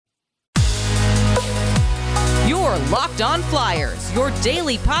Locked On Flyers, your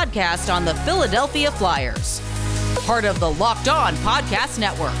daily podcast on the Philadelphia Flyers. Part of the Locked On Podcast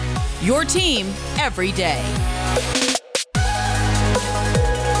Network, your team every day.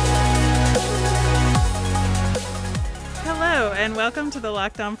 Hello, and welcome to the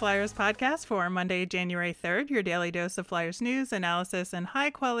Locked On Flyers podcast for Monday, January 3rd, your daily dose of Flyers news, analysis, and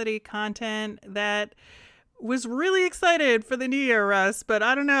high-quality content that was really excited for the new year, Russ, but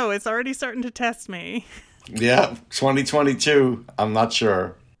I don't know, it's already starting to test me. Yeah, 2022, I'm not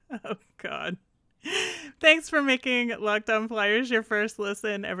sure. Oh, God. Thanks for making Locked On Flyers your first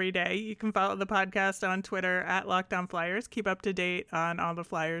listen every day. You can follow the podcast on Twitter at Locked On Flyers. Keep up to date on all the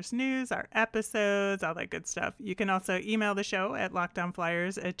Flyers news, our episodes, all that good stuff. You can also email the show at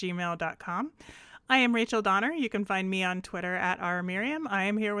lockedonflyers@gmail.com. I am Rachel Donner. You can find me on Twitter at rmiriam. I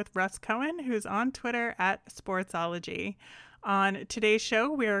am here with Russ Cohen, who's on Twitter at Sportsology. On today's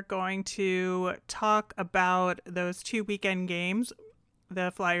show, we are going to talk about those two weekend games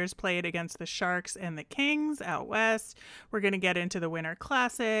the Flyers played against the Sharks and the Kings out west. We're going to get into the Winter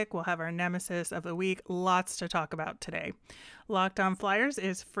Classic. We'll have our nemesis of the week. Lots to talk about today. Locked On Flyers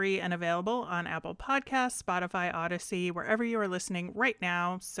is free and available on Apple Podcasts, Spotify, Odyssey, wherever you are listening right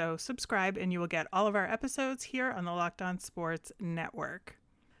now. So subscribe and you will get all of our episodes here on the Locked On Sports Network.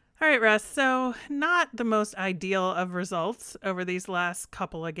 All right, Russ. So not the most ideal of results over these last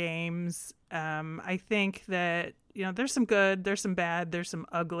couple of games. I think that there's some good, there's some bad, there's some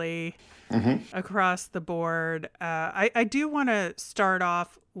ugly across the board. I do want to start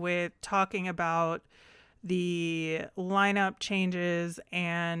off with talking about the lineup changes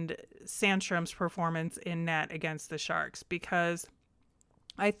and Sandstrom's performance in net against the Sharks, because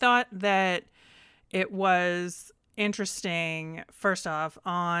I thought that it was interesting, first off,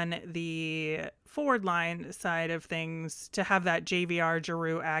 on the forward line side of things, to have that JVR,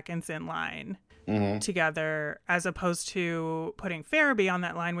 Giroux, Atkinson line together, as opposed to putting Farabee on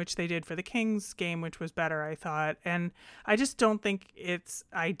that line, which they did for the Kings game, which was better, I thought. And I just don't think it's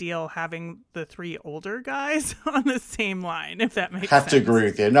ideal having the three older guys on the same line, if that makes sense. Have to agree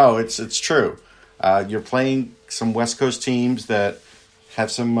with you. No, it's true. You're playing some West Coast teams that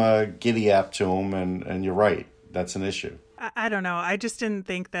have some giddy up to them, and you're right. That's an issue. I don't know. I just didn't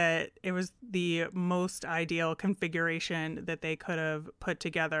think that it was the most ideal configuration that they could have put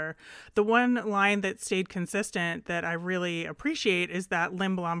together. The one line that stayed consistent that I really appreciate is that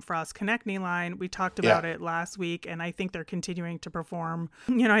Lindblom, Frost, Konechny line. We talked about it last week, and I think they're continuing to perform.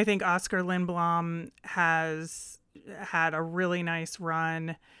 I think Oscar Lindblom has had a really nice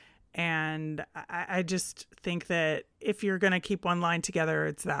run, and I just think that if you're going to keep one line together,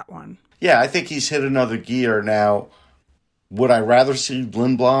 it's that one. Yeah, I think he's hit another gear now. Would I rather see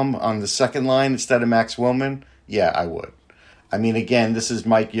Lindblom on the second line instead of Max Willman? Yeah, I would. I mean, again, this is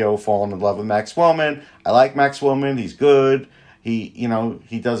Mike Yeo falling in love with Max Willman. I like Max Willman. He's good. He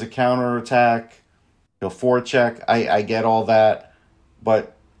does a counterattack. He'll forecheck. I get all that.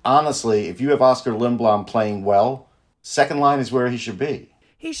 But honestly, if you have Oscar Lindblom playing well, second line is where he should be.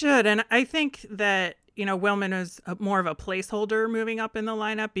 He should. And I think that Willman is more of a placeholder moving up in the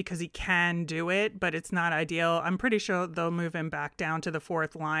lineup because he can do it, but it's not ideal. I'm pretty sure they'll move him back down to the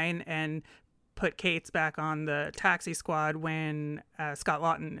fourth line and put Cates back on the taxi squad when Scott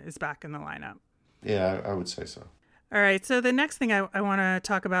Laughton is back in the lineup. Yeah, I would say so. All right, so the next thing I want to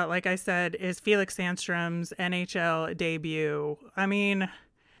talk about, like I said, is Felix Sandstrom's NHL debut. I mean,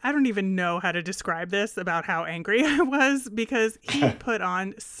 I don't even know how to describe this about how angry I was, because he put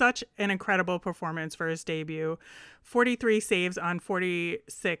on such an incredible performance for his debut. 43 saves on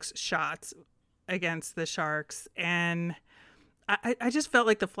 46 shots against the Sharks. And I just felt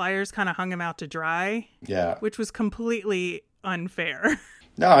like the Flyers kind of hung him out to dry. Yeah. Which was completely unfair.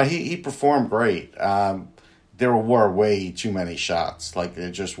 No, he performed great. There were way too many shots. Like,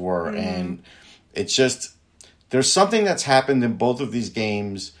 there just were. And it's just, there's something that's happened in both of these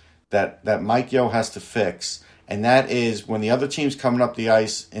games that Mike Yeo has to fix, and that is when the other team's coming up the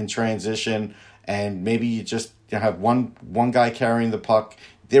ice in transition, and maybe you just have one guy carrying the puck,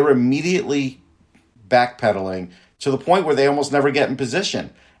 they're immediately backpedaling to the point where they almost never get in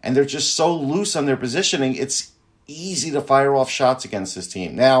position, and they're just so loose on their positioning, it's easy to fire off shots against this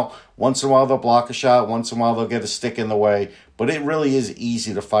team. Now, once in a while they'll block a shot, once in a while they'll get a stick in the way, but it really is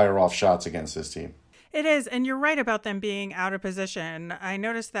easy to fire off shots against this team. It is, and you're right about them being out of position. I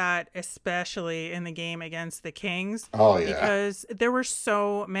noticed that especially in the game against the Kings. Oh, yeah. Because there were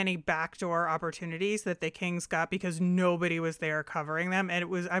so many backdoor opportunities that the Kings got because nobody was there covering them, and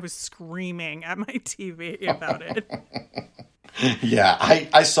I was screaming at my TV about it. Yeah,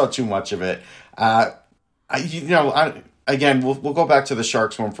 I saw too much of it. Again, we'll go back to the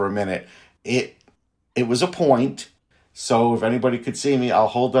Sharks one for a minute. It was a point. So if anybody could see me, I'll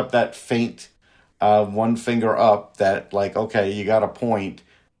hold up that faint one finger up that like, okay, you got a point.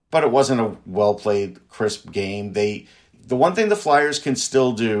 But it wasn't a well-played, crisp game. The one thing the Flyers can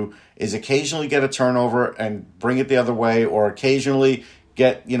still do is occasionally get a turnover and bring it the other way, or occasionally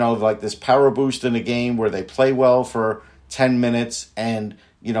get, like this power boost in a game where they play well for 10 minutes and,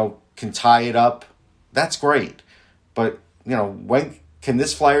 can tie it up. That's great. But, when can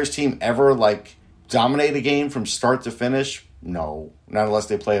this Flyers team ever, dominate a game from start to finish? No, not unless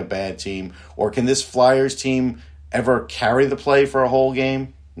they play a bad team. Or can this Flyers team ever carry the play for a whole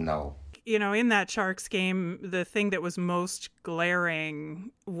game? No. In that Sharks game, the thing that was most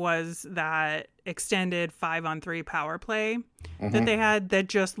glaring was that extended 5-on-3 power play that they had that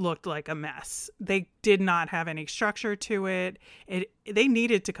just looked like a mess. They did not have any structure to it. They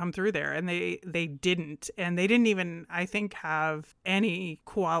needed to come through there, and they didn't. And they didn't even, I think, have any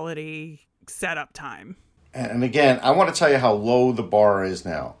quality setup time. And again, I want to tell you how low the bar is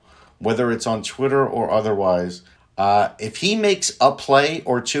now, whether it's on Twitter or otherwise. If he makes a play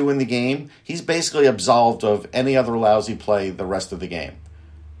or two in the game, he's basically absolved of any other lousy play the rest of the game.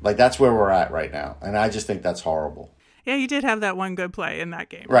 That's where we're at right now. And I just think that's horrible. Yeah, you did have that one good play in that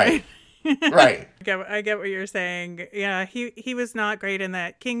game. Right. Right. I get what you're saying. Yeah, he was not great in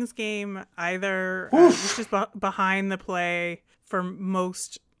that Kings game either. He was just behind the play for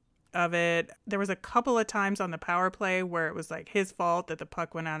most of it. There was a couple of times on the power play where it was his fault that the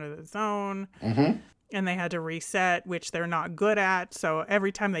puck went out of the zone. Mm-hmm. And they had to reset, which they're not good at. So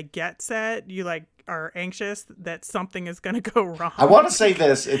every time they get set, you are anxious that something is going to go wrong. I want to say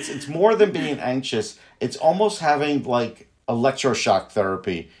this. It's more than being anxious. It's almost having electroshock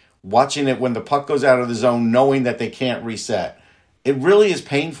therapy. Watching it when the puck goes out of the zone, knowing that they can't reset. It really is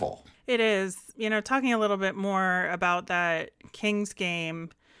painful. It is. Talking a little bit more about that Kings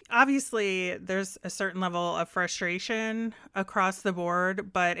game, obviously, there's a certain level of frustration across the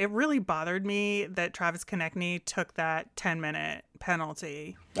board, but it really bothered me that Travis Konechny took that 10-minute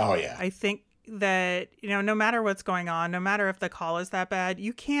penalty. Oh, yeah. I think that, no matter what's going on, no matter if the call is that bad,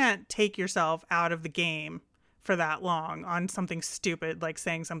 you can't take yourself out of the game for that long on something stupid like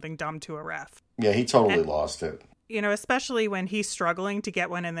saying something dumb to a ref. Yeah, he totally lost it. Especially when he's struggling to get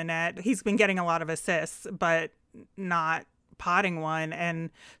one in the net. He's been getting a lot of assists, but not potting one,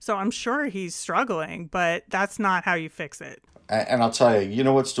 and so I'm sure he's struggling, but that's not how you fix it. And I'll tell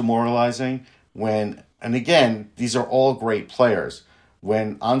you, what's demoralizing? And again, these are all great players.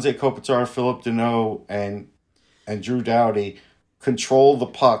 When Anze Kopitar, Phillip Danault, and Drew Doughty control the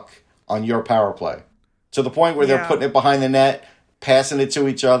puck on your power play to the point where they're putting it behind the net, passing it to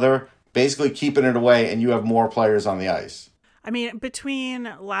each other, basically keeping it away, and you have more players on the ice. I mean, between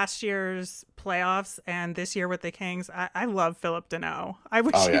last year's playoffs and this year with the Kings, I love Phillip Danault. I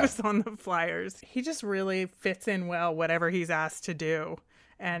wish he was on the Flyers. He just really fits in well, whatever he's asked to do.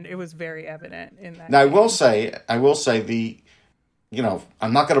 And it was very evident in that Now, game. I will say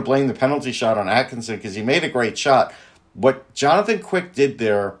I'm not going to blame the penalty shot on Atkinson because he made a great shot. What Jonathan Quick did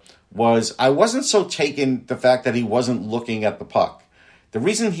there was, I wasn't so taken the fact that he wasn't looking at the puck. The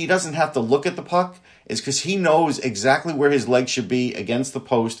reason he doesn't have to look at the puck is because he knows exactly where his legs should be against the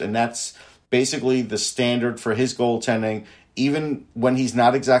post, and that's basically the standard for his goaltending. Even when he's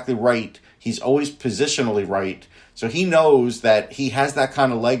not exactly right, he's always positionally right. So he knows that he has that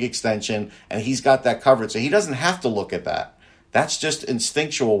kind of leg extension, and he's got that covered. So he doesn't have to look at that. That's just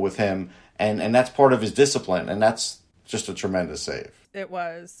instinctual with him, and that's part of his discipline, and that's just a tremendous save. It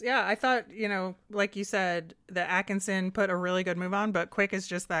was. Yeah, I thought, like you said, that Atkinson put a really good move on, but Quick is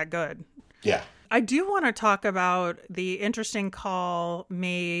just that good. Yeah. I do want to talk about the interesting call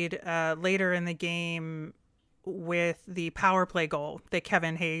made later in the game with the power play goal that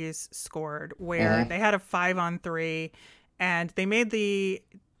Kevin Hayes scored, where they had a 5-on-3, and they made the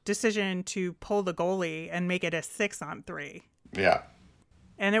decision to pull the goalie and make it a 6-on-3. Yeah.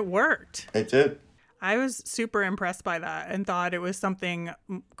 And it worked. It did. I was super impressed by that and thought it was something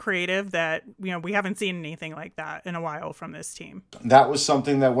creative that, we haven't seen anything like that in a while from this team. That was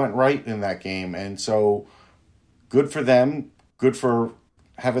something that went right in that game. And so good for them. Good for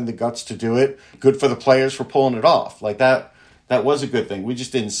having the guts to do it. Good for the players for pulling it off. That was a good thing. We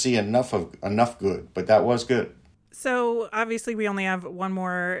just didn't see enough good, but that was good. So obviously we only have one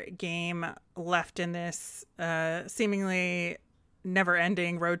more game left in this seemingly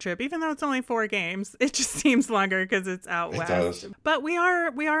never-ending road trip, even though it's only 4 games. It just seems longer because it's out west. Does. But we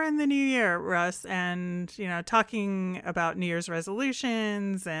are in the new year, Russ, and talking about New Year's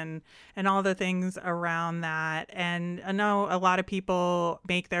resolutions and all the things around that. And I know a lot of people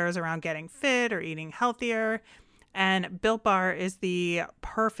make theirs around getting fit or eating healthier. And Built Bar is the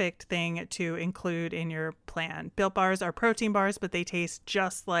perfect thing to include in your plan. Built Bars are protein bars, but they taste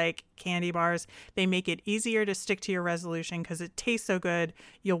just like candy bars. They make it easier to stick to your resolution because it tastes so good,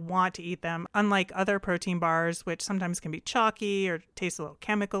 you'll want to eat them. Unlike other protein bars, which sometimes can be chalky or taste a little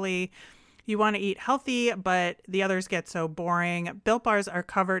chemically. You want to eat healthy, but the others get so boring. Built Bars are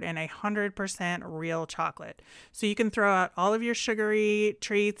covered in 100% real chocolate. So you can throw out all of your sugary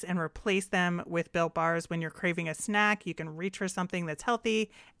treats and replace them with Built Bars. When you're craving a snack, you can reach for something that's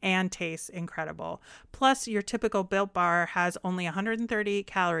healthy and tastes incredible. Plus, your typical Built Bar has only 130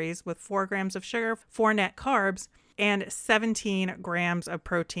 calories with 4 grams of sugar, 4 net carbs, and 17 grams of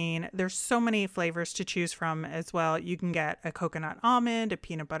protein. There's so many flavors to choose from as well. You can get a coconut almond, a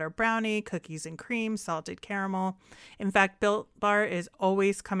peanut butter brownie, cookies and cream, salted caramel. In fact, Built Bar is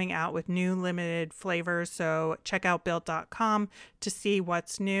always coming out with new limited flavors, so check out built.com to see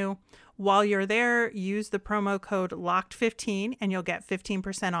what's new. While you're there, use the promo code LOCKED15 and you'll get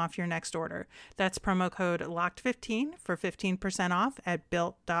 15% off your next order. That's promo code LOCKED15 for 15% off at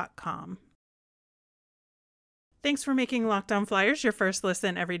built.com. Thanks for making Locked On Flyers your first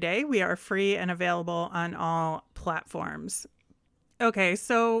listen every day. We are free and available on all platforms. Okay,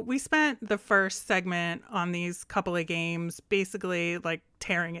 so we spent the first segment on these couple of games basically like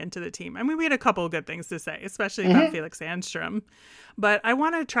tearing into the team. I mean, we had a couple of good things to say, especially about Felix Sandstrom. But I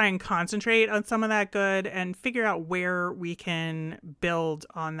want to try and concentrate on some of that good and figure out where we can build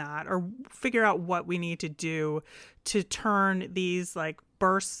on that or figure out what we need to do to turn these like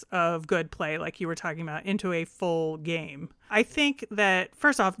bursts of good play, like you were talking about, into a full game. I think that,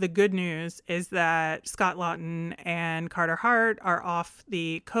 first off, the good news is that Scott Laughton and Carter Hart are off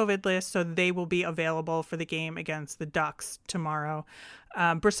the COVID list, so they will be available for the game against the Ducks tomorrow.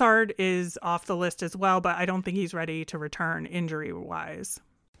 Brassard is off the list as well, but I don't think he's ready to return injury-wise.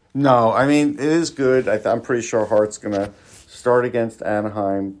 No, I mean, it is good. I'm pretty sure Hart's going to start against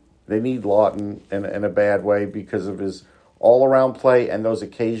Anaheim. They need Laughton in a bad way because of his all-around play and those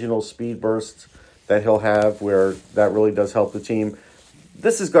occasional speed bursts that he'll have where that really does help the team.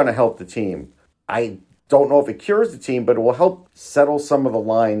 This is going to help the team. I don't know if it cures the team, but it will help settle some of the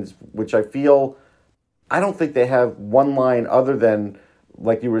lines, which I don't think they have one line other than,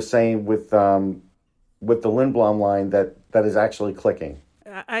 like you were saying, with the Lindblom line that is actually clicking.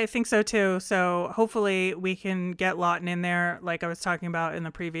 I think so too. So hopefully we can get Laughton in there, like I was talking about in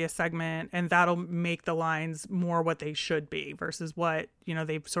the previous segment, and that'll make the lines more what they should be versus what,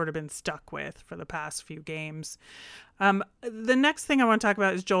 they've sort of been stuck with for the past few games. The next thing I want to talk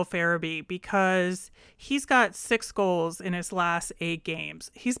about is Joel Farabee, because he's got 6 goals in his last 8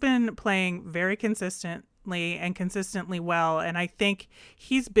 games. He's been playing very consistently and consistently well, and I think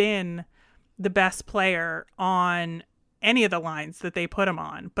he's been the best player on any of the lines that they put him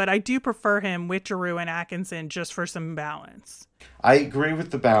on, but I do prefer him with Giroux and Atkinson just for some balance. I agree with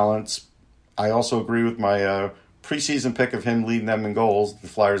the balance. I also agree with my preseason pick of him leading them in goals, the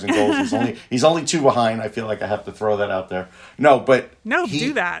Flyers in goals. He's only 2 behind. I feel like I have to throw that out there.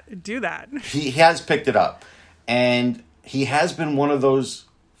 Do that. He has picked it up, and he has been one of those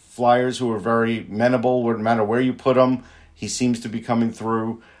Flyers who are very amenable. No matter where you put him, he seems to be coming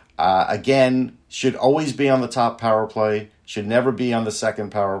through. Again, should always be on the top power play, should never be on the second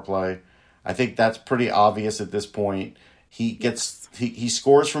power play. I think that's pretty obvious at this point. He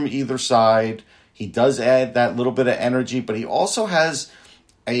scores from either side. He does add that little bit of energy, but he also has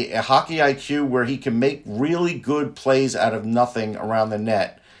a hockey IQ where he can make really good plays out of nothing around the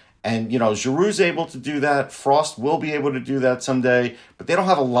net. And, Giroux's able to do that. Frost will be able to do that someday, but they don't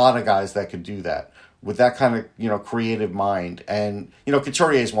have a lot of guys that could do that with that kind of, creative mind. And,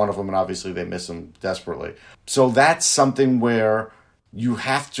 Couturier is one of them, and obviously they miss him desperately. So that's something where you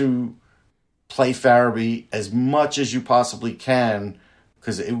have to play Farabee as much as you possibly can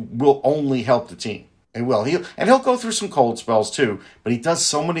because it will only help the team. It will. He'll go through some cold spells too, but he does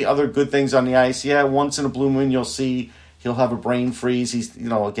so many other good things on the ice. Yeah, once in a blue moon you'll see he'll have a brain freeze. He's,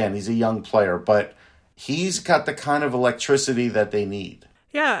 again, he's a young player, but he's got the kind of electricity that they need.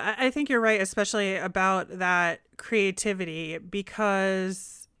 Yeah, I think you're right, especially about that creativity,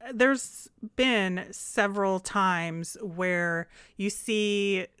 because there's been several times where you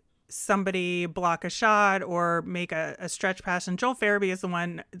see somebody block a shot or make a stretch pass, and Joel Farabee is the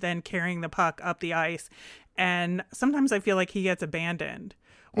one then carrying the puck up the ice. And sometimes I feel like he gets abandoned,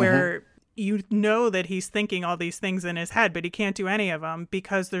 where you know that he's thinking all these things in his head, but he can't do any of them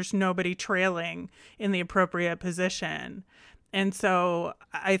because there's nobody trailing in the appropriate position. And so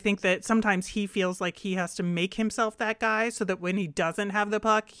I think that sometimes he feels like he has to make himself that guy so that when he doesn't have the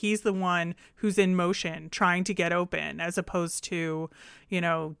puck, he's the one who's in motion trying to get open, as opposed to,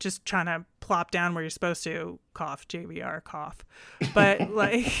 just trying to plop down where you're supposed to. Cough, JVR, cough. But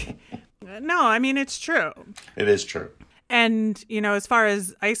like, no, I mean, it's true. It is true. And, as far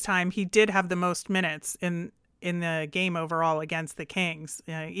as ice time, he did have the most minutes in the game overall against the Kings,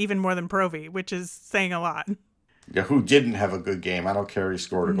 even more than Provi, which is saying a lot. Yeah, who didn't have a good game? I don't care. He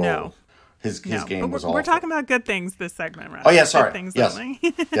scored a goal. No. His game was awful. We're talking about good things this segment, right? Oh, yeah, sorry. Good things yes. only.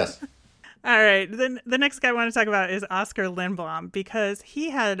 Yes. All right. Then the next guy I want to talk about is Oscar Lindblom, because he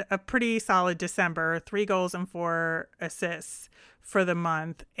had a pretty solid December, 3 goals and 4 assists for the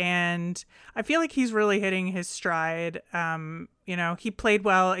month. And I feel like he's really hitting his stride. He played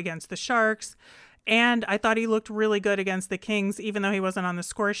well against the Sharks. And I thought he looked really good against the Kings, even though he wasn't on the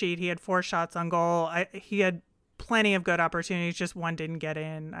score sheet. He had 4 shots on goal. He had plenty of good opportunities, just one didn't get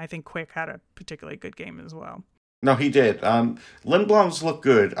in. I think Quick had a particularly good game as well. No, he did. Lindblom's look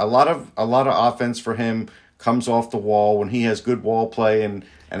good. A lot of offense for him comes off the wall when he has good wall play and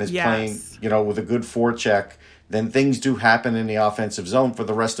is playing, with a good forecheck. Then things do happen in the offensive zone for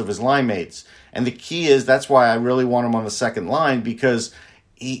the rest of his line mates. And the key is that's why I really want him on the second line, because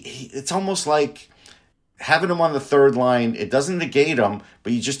it's almost like having him on the third line, it doesn't negate him,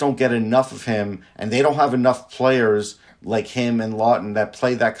 but you just don't get enough of him, and they don't have enough players like him and Lawton that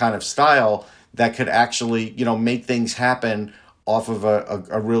play that kind of style that could actually, make things happen off of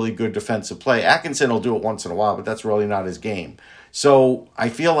a really good defensive play. Atkinson will do it once in a while, but that's really not his game. So I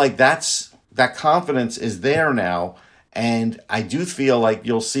feel like that confidence is there now, and I do feel like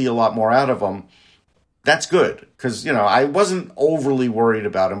you'll see a lot more out of him. That's good, because, I wasn't overly worried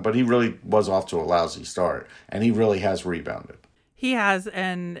about him, but he really was off to a lousy start, and he really has rebounded. He has,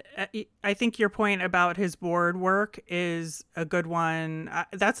 and I think your point about his board work is a good one.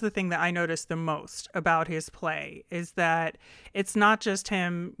 That's the thing that I noticed the most about his play, is that it's not just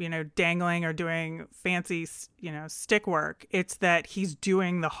him, dangling or doing fancy, stick work. It's that he's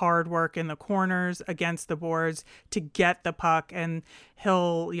doing the hard work in the corners against the boards to get the puck, and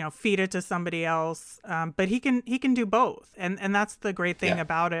he'll, feed it to somebody else. But he can do both. And that's the great thing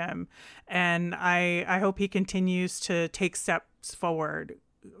about him. And I hope he continues to take steps forward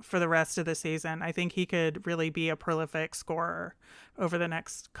for the rest of the season. I think he could really be a prolific scorer over the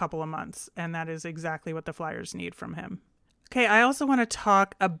next couple of months, and that is exactly what the Flyers need from him. Okay, I also want to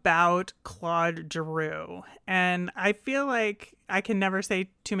talk about Claude Giroux, and I feel like I can never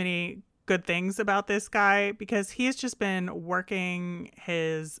say too many good things about this guy, because he has just been working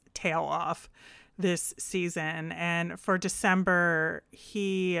his tail off this season. And for December,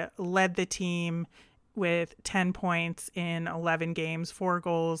 he led the team with 10 points in 11 games, 4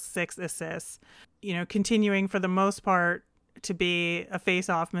 goals, 6 assists, continuing for the most part to be a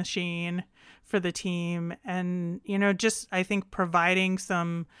face-off machine for the team. And, just, I think, providing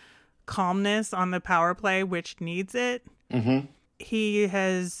some calmness on the power play, which needs it. Mm-hmm. He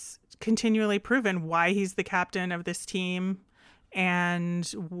has continually proven why he's the captain of this team, and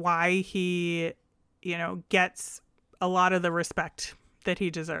why he, gets a lot of the respect that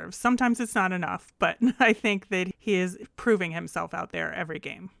he deserves. Sometimes it's not enough, but I think that he is proving himself out there every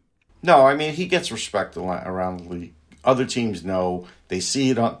game. No, I mean, he gets respect around the league. Other teams know. They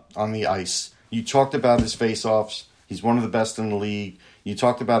see it on the ice. You talked about his face-offs. He's one of the best in the league. You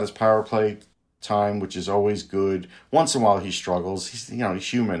talked about his power play time, which is always good. Once in a while he struggles. He's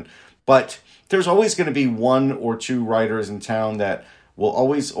human. But there's always going to be 1 or 2 writers in town that will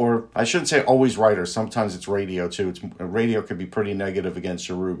always, or I shouldn't say always writers, sometimes it's radio too. Radio could be pretty negative against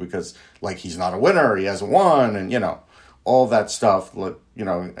Giroux because, like, he's not a winner, he hasn't won, and, all that stuff.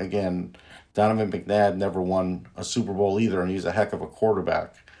 Again, Donovan McNabb never won a Super Bowl either, and he's a heck of a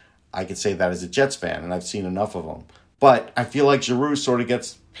quarterback. I could say that as a Jets fan, and I've seen enough of them. But I feel like Giroux sort of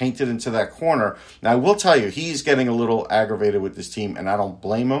gets painted into that corner. Now, I will tell you, he's getting a little aggravated with this team, and I don't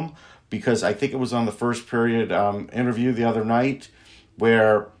blame him, because I think it was on the first period interview the other night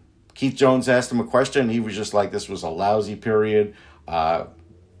where Keith Jones asked him a question, and he was just like, this was a lousy period.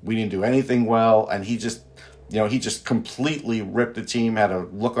 We didn't do anything well. And he just completely ripped the team, had a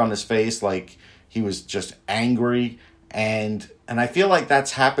look on his face like he was just angry. And I feel like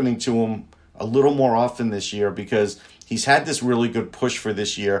that's happening to him a little more often this year, because he's had this really good push for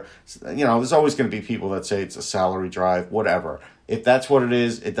this year. There's always going to be people that say it's a salary drive, whatever. If that's what it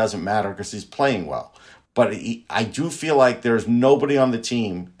is, it doesn't matter, because he's playing well. But I do feel like there's nobody on the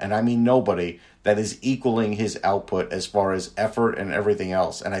team, and I mean nobody, that is equaling his output as far as effort and everything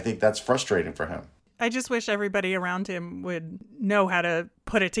else. And I think that's frustrating for him. I just wish everybody around him would know how to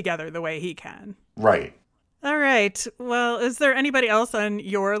put it together the way he can. Right. All right. Well, is there anybody else on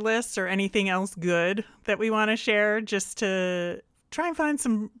your list or anything else good that we want to share just to try and find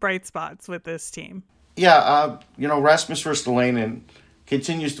some bright spots with this team? Yeah, Rasmus Ristolainen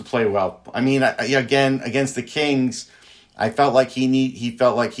continues to play well. I mean, again, against the Kings, I felt like he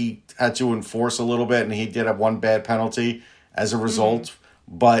felt like he had to enforce a little bit, and he did have one bad penalty as a result.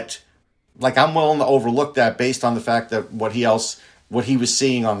 Mm-hmm. But like, I'm willing to overlook that based on the fact that what he was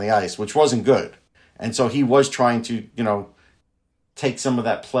seeing on the ice, which wasn't good. And so he was trying to, take some of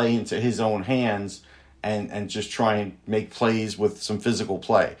that play into his own hands and just try and make plays with some physical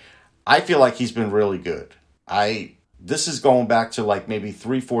play. I feel like he's been really good. This is going back to like maybe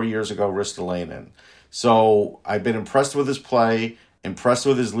 3-4 years ago, Ristolainen. So I've been impressed with his play, impressed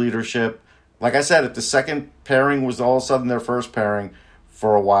with his leadership. Like I said, if the second pairing was all of a sudden their first pairing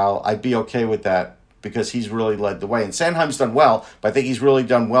for a while, I'd be okay with that, because he's really led the way. And Sandheim's done well, but I think he's really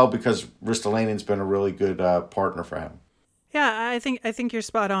done well because Ristolainen's been a really good partner for him. Yeah, I think you're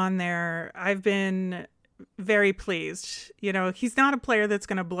spot on there. I've been very pleased. He's not a player that's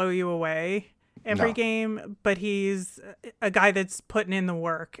going to blow you away every game, but he's a guy that's putting in the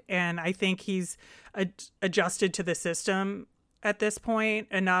work. And I think he's adjusted to the system at this point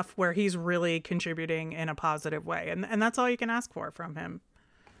enough where he's really contributing in a positive way. And that's all you can ask for from him.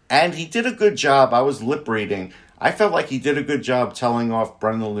 And he did a good job. I was lip reading. I felt like he did a good job telling off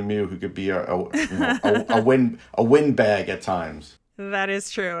Brendan Lemieux, who could be a windbag at times. That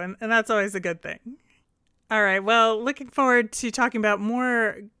is true, and that's always a good thing. All right, well, looking forward to talking about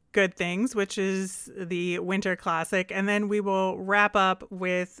more good things, which is the Winter Classic, and then we will wrap up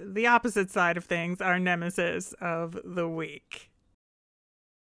with the opposite side of things, our nemesis of the week.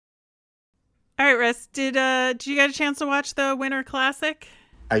 All right, Russ, did you get a chance to watch the Winter Classic?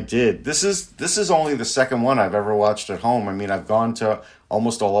 I did. This is only the second one I've ever watched at home. I mean, I've gone to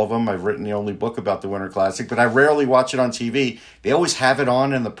almost all of them. I've written the only book about the Winter Classic, but I rarely watch it on TV. They always have it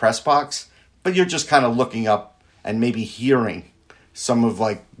on in the press box, but you're just kind of looking up and maybe hearing some of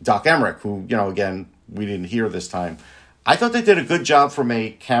like Doc Emmerich, who, again, we didn't hear this time. I thought they did a good job from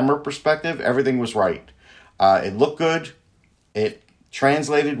a camera perspective. Everything was right. It looked good. It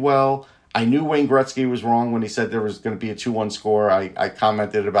translated well. I knew Wayne Gretzky was wrong when he said there was going to be a 2-1 score. I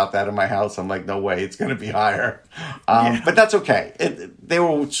commented about that in my house. I'm like, no way, it's going to be higher. But that's okay. They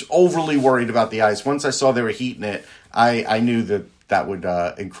were overly worried about the ice. Once I saw they were heating it, I knew that would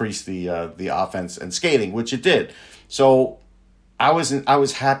increase the offense and skating, which it did. So I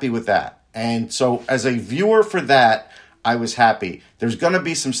was happy with that. And so as a viewer for that, I was happy. There's going to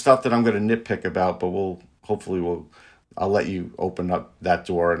be some stuff that I'm going to nitpick about, but I'll let you open up that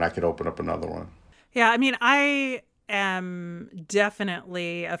door and I could open up another one. Yeah, I mean, I am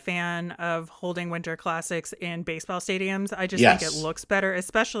definitely a fan of holding Winter Classics in baseball stadiums. I just think it looks better,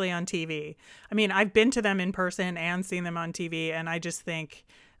 especially on TV. I mean, I've been to them in person and seen them on TV, and I just think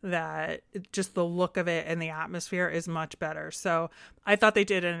that just the look of it and the atmosphere is much better. So I thought they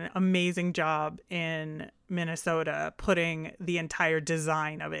did an amazing job in Minnesota putting the entire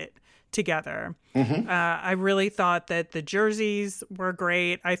design of it together. Mm-hmm. I really thought that the jerseys were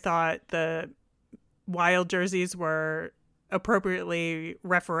great. I thought the Wild jerseys were appropriately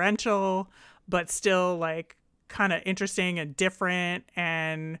referential, but still like kind of interesting and different.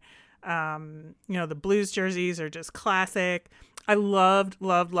 And, the Blues jerseys are just classic. I loved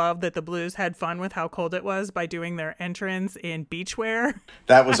that the Blues had fun with how cold it was by doing their entrance in beachwear.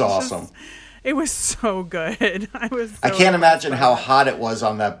 That was awesome. It was so good. I can't imagine how hot it was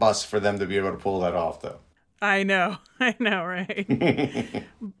on that bus for them to be able to pull that off, though. I know, right?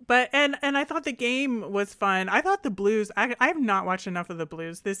 But and I thought the game was fun. I thought the Blues. I have not watched enough of the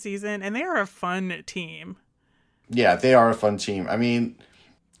Blues this season, and they are a fun team. Yeah, they are a fun team. I mean,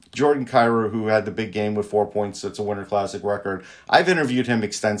 Jordan Kyrou, who had the big game with 4 points, that's a Winter Classic record. I've interviewed him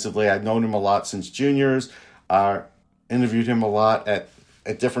extensively. I've known him a lot since juniors. Interviewed him a lot at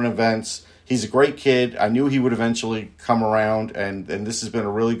different events. He's a great kid. I knew he would eventually come around, and this has been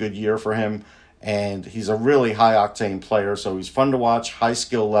a really good year for him. And he's a really high-octane player, so he's fun to watch, high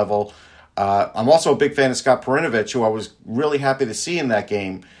skill level. I'm also a big fan of Scott Perinovich, who I was really happy to see in that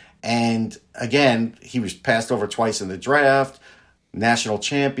game. And again, he was passed over twice in the draft, national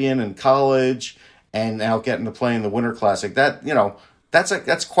champion in college, and now getting to play in the Winter Classic.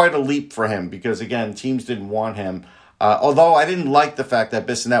 That's quite a leap for him because, again, teams didn't want him. Although I didn't like the fact that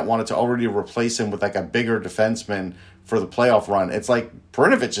Bissonnette wanted to already replace him with like a bigger defenseman for the playoff run. It's like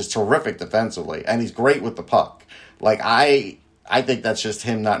Perinovich is terrific defensively, and he's great with the puck. Like I think that's just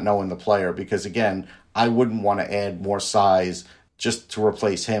him not knowing the player because, again, I wouldn't want to add more size just to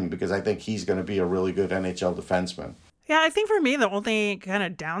replace him because I think he's going to be a really good NHL defenseman. Yeah, I think for me, the only kind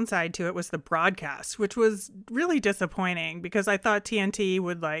of downside to it was the broadcast, which was really disappointing because I thought TNT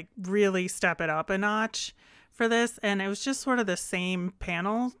would like really step it up a notch for this. And it was just sort of the same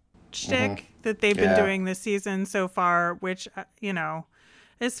panel shtick that they've been doing this season so far, which,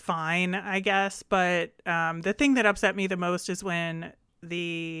 is fine, I guess. But the thing that upset me the most is when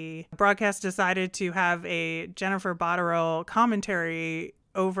the broadcast decided to have a Jennifer Botterill commentary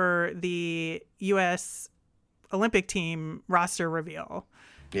over the U.S. Olympic team roster reveal.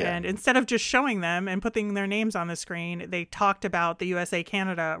 Yeah. And instead of just showing them and putting their names on the screen, they talked about the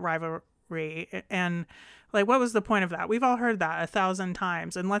USA-Canada rivalry. And like, what was the point of that? We've all heard that 1,000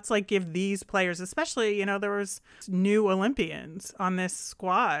 times. And let's like give these players, especially, there was new Olympians on this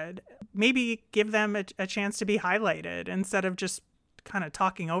squad, maybe give them a chance to be highlighted instead of just kind of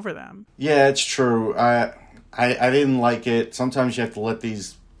talking over them. Yeah, it's true. I didn't like it. Sometimes you have to let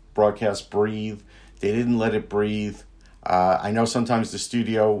these broadcasts breathe. They didn't let it breathe. I know sometimes the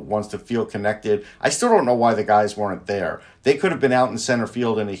studio wants to feel connected. I still don't know why the guys weren't there. They could have been out in center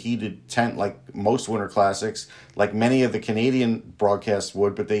field in a heated tent like most Winter Classics, like many of the Canadian broadcasts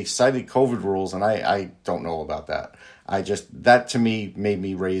would, but they cited COVID rules, and I don't know about that. That to me made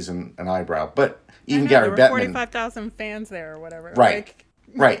me raise an eyebrow. But even Gary Bettman... There were 45,000 fans there or whatever. Right.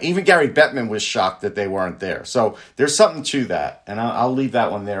 Right. Even Gary Bettman was shocked that they weren't there. So there's something to that, and I'll leave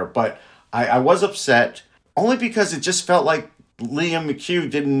that one there. But I was upset only because it just felt like Liam McHugh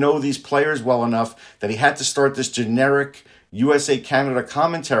didn't know these players well enough that he had to start this generic USA-Canada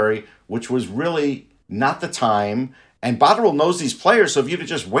commentary, which was really not the time. And Botterill knows these players, so if you'd have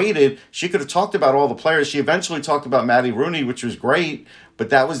just waited, she could have talked about all the players. She eventually talked about Maddie Rooney, which was great,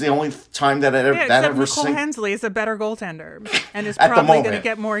 but that was the only time that ever... Cole Hensley is a better goaltender and is probably going to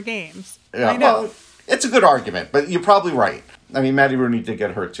get more games. Yeah, I know. Well, it's a good argument, but you're probably right. I mean, Maddie Rooney did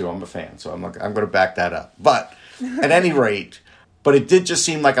get hurt too. I'm a fan, so I'm going to back that up. But at any rate, but it did just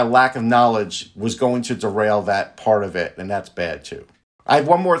seem like a lack of knowledge was going to derail that part of it, and that's bad too. I have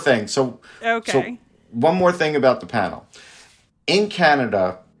one more thing. So one more thing about the panel. In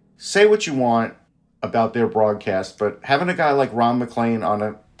Canada, say what you want about their broadcast, but having a guy like Ron MacLean on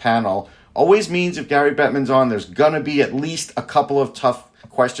a panel always means if Gary Bettman's on, there's going to be at least a couple of tough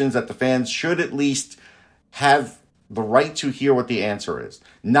questions that the fans should at least have the right to hear what the answer is.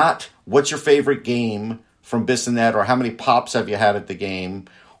 Not what's your favorite game from Bissonnette or how many pops have you had at the game,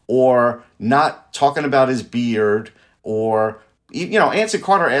 or not talking about his beard, or, Anson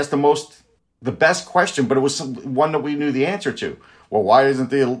Carter asked the best question, but it was one that we knew the answer to. Well, why isn't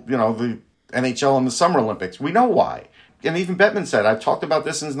the NHL in the Summer Olympics? We know why. And even Bettman said, I've talked about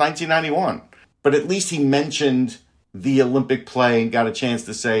this since 1991. But at least he mentioned the Olympic play and got a chance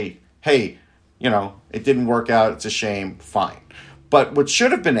to say, hey, it didn't work out. It's a shame. Fine. But what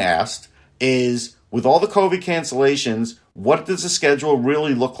should have been asked is, with all the COVID cancellations, what does the schedule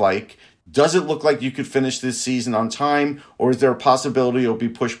really look like? Does it look like you could finish this season on time, or is there a possibility it'll be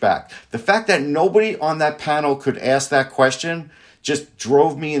pushed back? The fact that nobody on that panel could ask that question just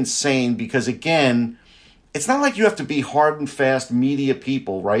drove me insane because, again, it's not like you have to be hard and fast media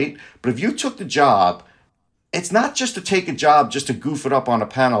people, right? But if you took the job, it's not just to take a job just to goof it up on a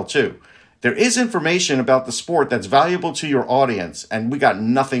panel too. There is information about the sport that's valuable to your audience, and we got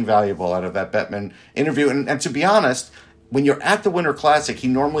nothing valuable out of that Bettman interview. And to be honest, when you're at the Winter Classic, he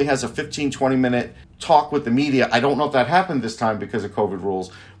normally has a 15, 20-minute talk with the media. I don't know if that happened this time because of COVID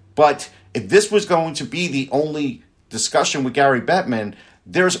rules. But if this was going to be the only discussion with Gary Bettman,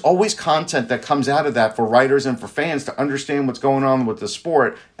 there's always content that comes out of that for writers and for fans to understand what's going on with the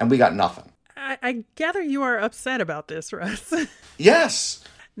sport, and we got nothing. I gather you are upset about this, Russ. Yes.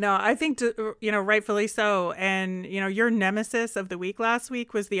 No, I think, rightfully so. And, your nemesis of the week last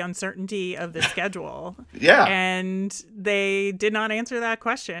week was the uncertainty of the schedule. Yeah. And they did not answer that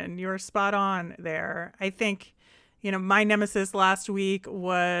question. You're spot on there. I think, my nemesis last week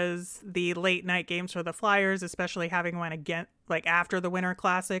was the late night games for the Flyers, especially having one again, like after the Winter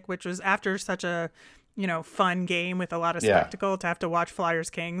Classic, which was after such a, fun game with a lot of spectacle. To have to watch Flyers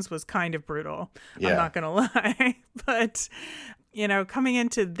Kings was kind of brutal. Yeah. I'm not going to lie. But, coming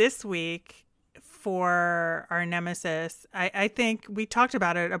into this week for our nemesis, I think we talked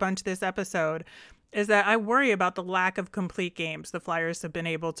about it a bunch this episode, is that I worry about the lack of complete games the Flyers have been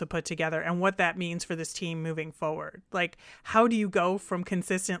able to put together and what that means for this team moving forward. Like, how do you go from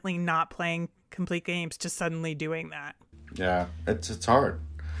consistently not playing complete games to suddenly doing that? Yeah, it's hard.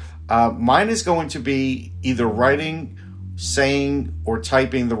 Mine is going to be either writing, saying, or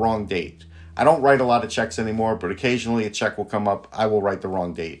typing the wrong date. I don't write a lot of checks anymore, but occasionally a check will come up. I will write the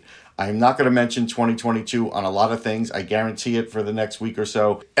wrong date. I am not going to mention 2022 on a lot of things. I guarantee it for the next week or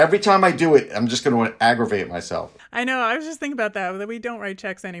so. Every time I do it, I'm just going to aggravate myself. I know. I was just thinking about that we don't write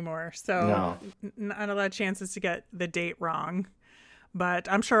checks anymore. So not a lot of chances to get the date wrong. But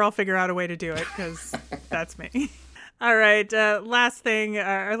I'm sure I'll figure out a way to do it because that's me. All right. Last thing,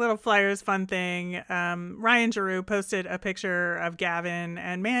 our little Flyers fun thing. Ryan Giroux posted a picture of Gavin,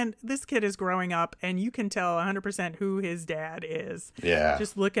 and man, this kid is growing up, and you can tell 100% who his dad is. Yeah.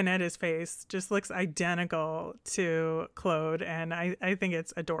 Just looking at his face, just looks identical to Claude, and I think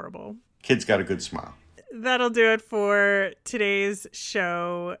it's adorable. Kid's got a good smile. That'll do it for today's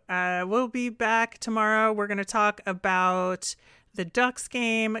show. We'll be back tomorrow. We're going to talk about the Ducks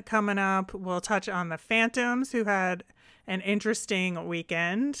game coming up. We'll touch on the Phantoms, who had an interesting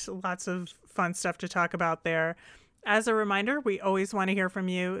weekend. Lots of fun stuff to talk about there. As a reminder, we always want to hear from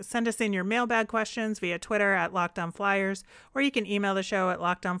you. Send us in your mailbag questions via Twitter at LockedOnFlyers, or you can email the show at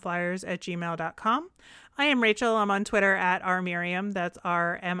lockedonflyers@gmail.com. I am Rachel. I'm on Twitter at rmiriam. That's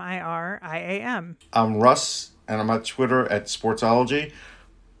RMIRIAM. I'm Russ, and I'm on Twitter at Sportsology,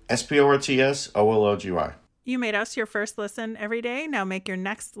 SPORTSOLOGY. You made us your first listen every day. Now make your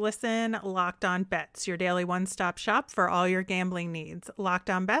next listen Locked On Bets, your daily one-stop shop for all your gambling needs.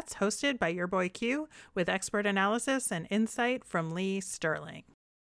 Locked On Bets, hosted by your boy Q, with expert analysis and insight from Lee Sterling.